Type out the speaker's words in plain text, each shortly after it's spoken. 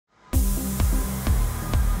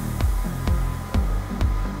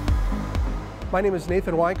My name is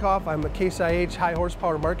Nathan Weinkauf. I'm a Case IH high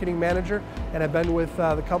horsepower marketing manager, and I've been with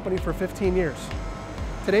the company for 15 years.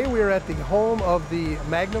 Today we are at the home of the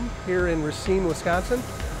Magnum here in Racine, Wisconsin.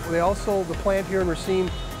 The plant here in Racine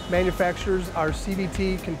manufactures our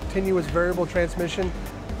CVT, continuous variable transmission.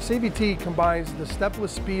 CVT combines the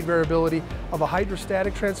stepless speed variability of a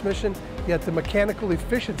hydrostatic transmission, yet the mechanical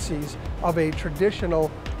efficiencies of a traditional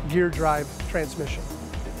gear drive transmission.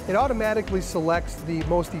 It automatically selects the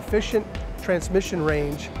most efficient transmission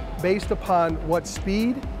range based upon what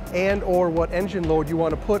speed and or what engine load you want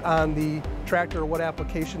to put on the tractor or what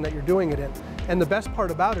application that you're doing it in. And the best part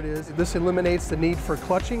about it is this eliminates the need for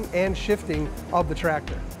clutching and shifting of the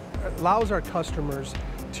tractor. It allows our customers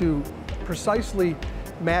to precisely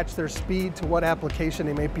match their speed to what application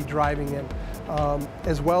they may be driving in,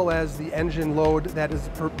 as well as the engine load that is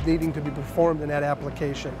needing to be performed in that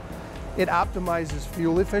application. It optimizes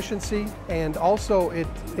fuel efficiency, and also in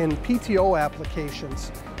PTO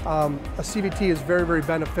applications, a CVT is very, very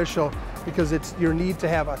beneficial because it's your need to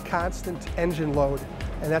have a constant engine load,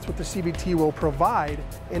 and that's what the CVT will provide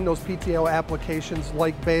in those PTO applications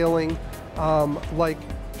like baling, like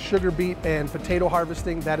sugar beet and potato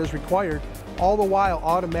harvesting that is required, all the while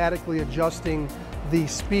automatically adjusting the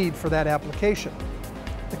speed for that application.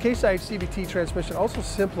 The Case IH CVT transmission also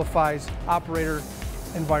simplifies operator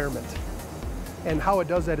environment. And how it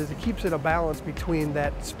does that is it keeps it a balance between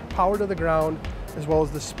that power to the ground as well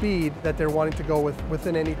as the speed that they're wanting to go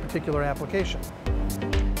within any particular application.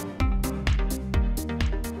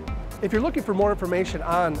 If you're looking for more information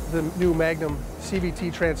on the new Magnum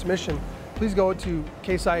CVT transmission, please go to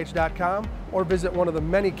caseih.com or visit one of the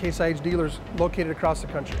many Case IH dealers located across the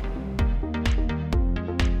country.